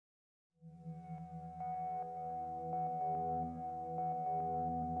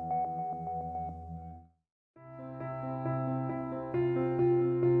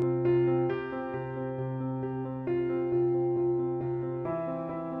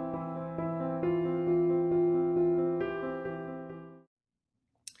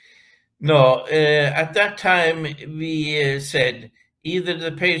No, at that time we said either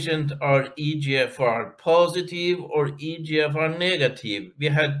the patient are EGFR positive or EGFR negative. We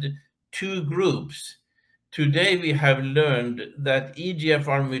had two groups. Today we have learned that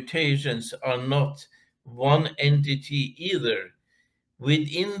EGFR mutations are not one entity either.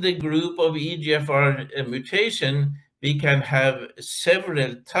 Within the group of EGFR mutation, we can have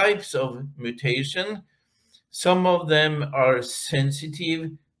several types of mutation. Some of them are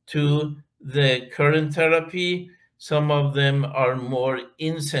sensitive to the current therapy. Some of them are more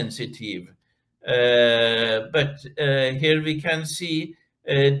insensitive. But here we can see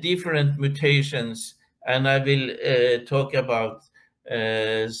different mutations, and I will talk about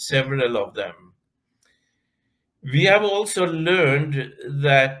several of them. We have also learned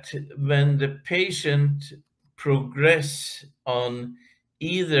that when the patient progress on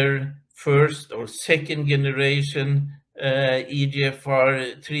either first or second generation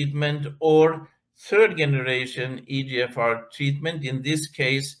EGFR treatment or third generation EGFR treatment, in this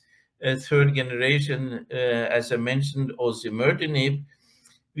case, third generation, as I mentioned, Osimertinib,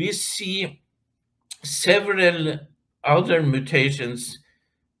 we see several other mutations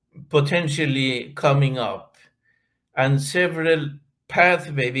potentially coming up, and several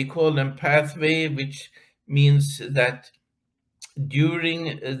pathway, we call them pathway, which means that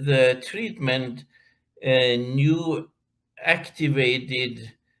during the treatment, new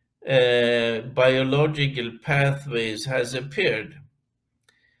activated biological pathways has appeared.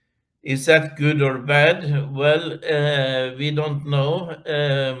 Is that good or bad? Well, we don't know,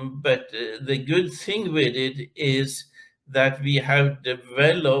 but the good thing with it is that we have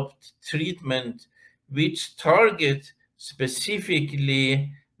developed treatment which target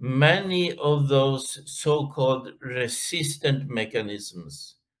specifically many of those so-called resistant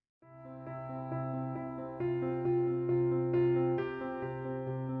mechanisms.